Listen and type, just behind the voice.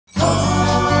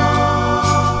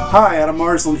Hi, Adam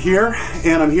Marsland here,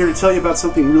 and I'm here to tell you about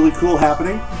something really cool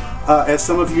happening. As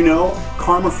some of you know,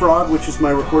 Karma Frog, which is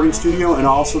my recording studio and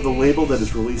also the label that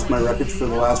has released my records for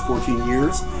the last 14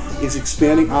 years, is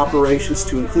expanding operations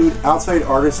to include outside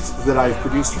artists that I've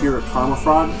produced here at Karma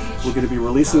Frog. We're going to be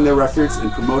releasing their records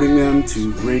and promoting them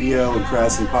to radio and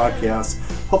press and podcasts,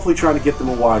 hopefully trying to get them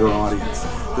a wider audience.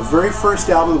 The very first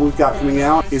album that we've got coming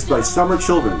out is by Summer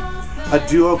Children, a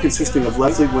duo consisting of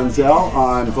Leslie Wenzel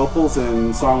on vocals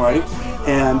and songwriting,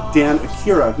 and Dan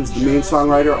Akira, who's the main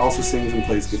songwriter, also sings and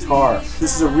plays guitar.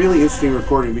 This is a really interesting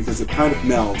recording because it kind of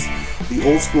melds the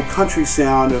old school country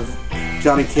sound of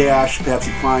Johnny Cash,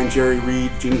 Patsy Cline, Jerry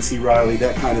Reed, Jeannie C. Riley,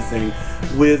 that kind of thing,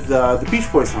 with the Beach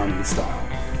Boys harmony style.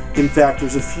 In fact,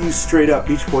 there's a few straight up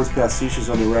Beach Boys pastiches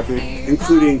on the record,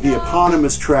 including the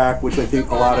eponymous track, which I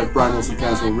think a lot of Brian Wilson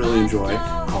fans will really enjoy,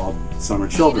 called Summer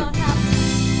Children.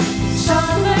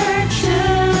 Summer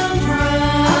children,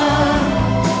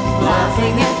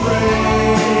 laughing and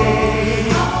play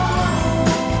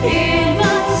in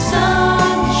the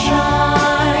sunshine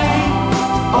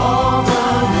all the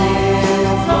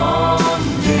livelong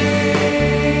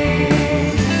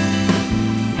day.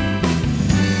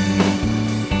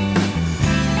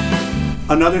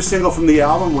 Another single from the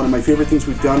album, one of my favorite things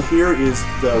we've done here, is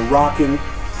the rockin'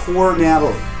 Poor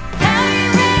Natalie.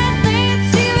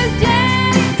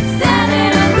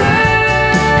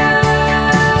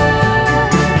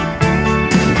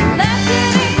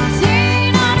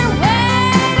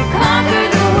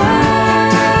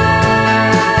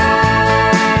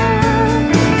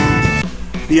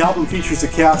 The album features a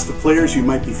cast of players you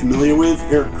might be familiar with: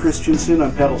 Eric Christensen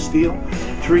on pedal steel,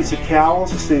 Teresa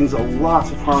Cowles sings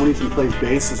lots of harmonies and plays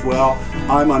bass as well.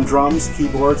 I'm on drums,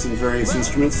 keyboards, and various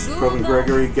instruments. Provin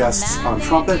Gregory guests on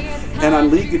trumpet, and on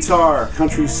lead guitar,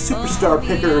 country superstar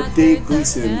picker Dave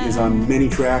Gleason is on many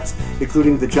tracks,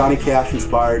 including the Johnny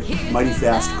Cash-inspired Mighty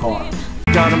Fast Car.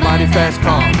 Got a mighty fast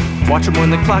car, watch them when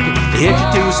they clock it, hit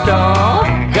you to a star.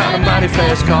 Got a mighty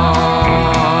fast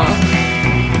car.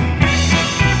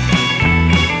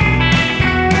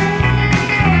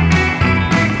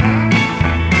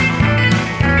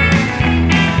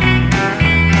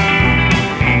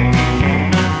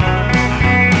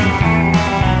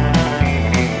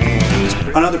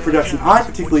 Another production I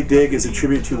particularly dig is a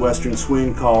tribute to Western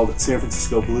swing called San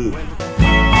Francisco Blue. Got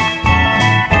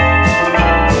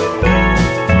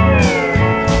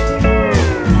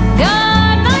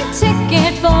my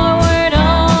ticket forward,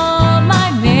 all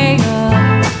my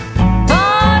makeup,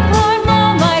 popcorn,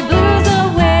 blow my blues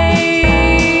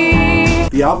away.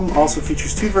 The album also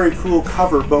features two very cool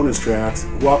cover bonus tracks: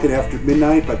 Walkin' After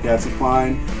Midnight by Patsy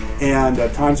Cline and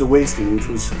Times of Wasting, which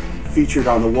was featured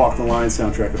on the Walk the Line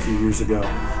soundtrack a few years ago.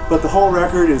 But the whole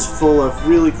record is full of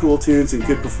really cool tunes and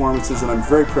good performances, and I'm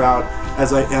very proud,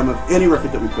 as I am of any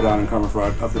record that we put out on Karma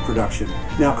Frog, of the production.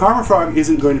 Now, Karma Frog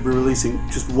isn't going to be releasing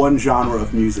just one genre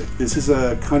of music. This is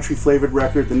a country-flavored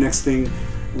record. The next thing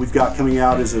we've got coming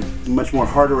out is a much more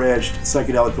harder-edged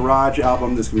psychedelic garage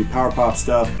album. There's going to be power pop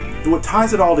stuff. What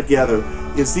ties it all together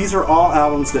is these are all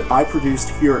albums that I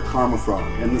produced here at Karma Frog,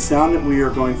 and the sound that we are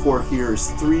going for here is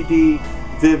 3D,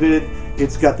 vivid.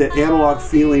 It's got that analog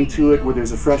feeling to it where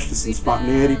there's a freshness and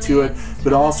spontaneity to it,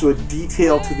 but also a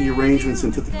detail to the arrangements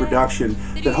and to the production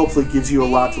that hopefully gives you a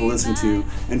lot to listen to,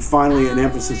 and finally an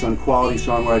emphasis on quality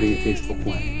songwriting and tasteful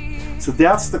playing. So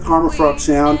that's the Karma Frog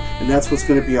sound, and that's what's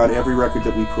going to be on every record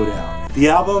that we put out. The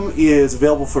album is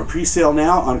available for pre-sale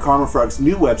now on Karma Frog's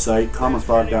new website,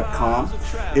 karmafrog.com.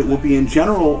 It will be in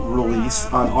general release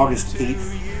on August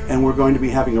 8th, and we're going to be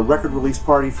having a record release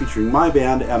party featuring my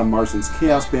band, Adam Marsland's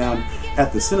Chaos Band,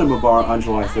 at the Cinema Bar on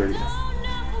July 30th.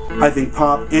 I think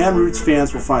pop and roots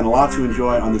fans will find a lot to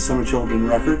enjoy on the Summer Children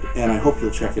record, and I hope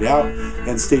you'll check it out.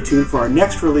 And stay tuned for our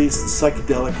next release, the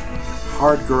psychedelic,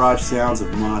 hard garage sounds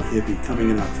of Mod Hippie, coming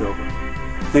in October.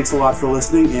 Thanks a lot for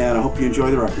listening, and I hope you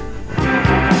enjoy the record.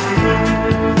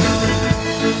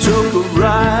 Took a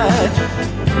ride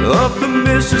up the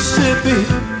Mississippi.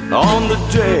 On the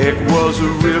deck was a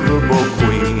riverboat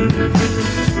queen.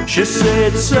 She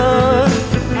said, son,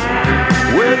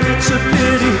 well, it's a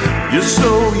pity you're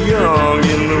so young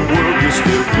in the world you're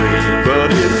still free.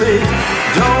 But if it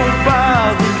don't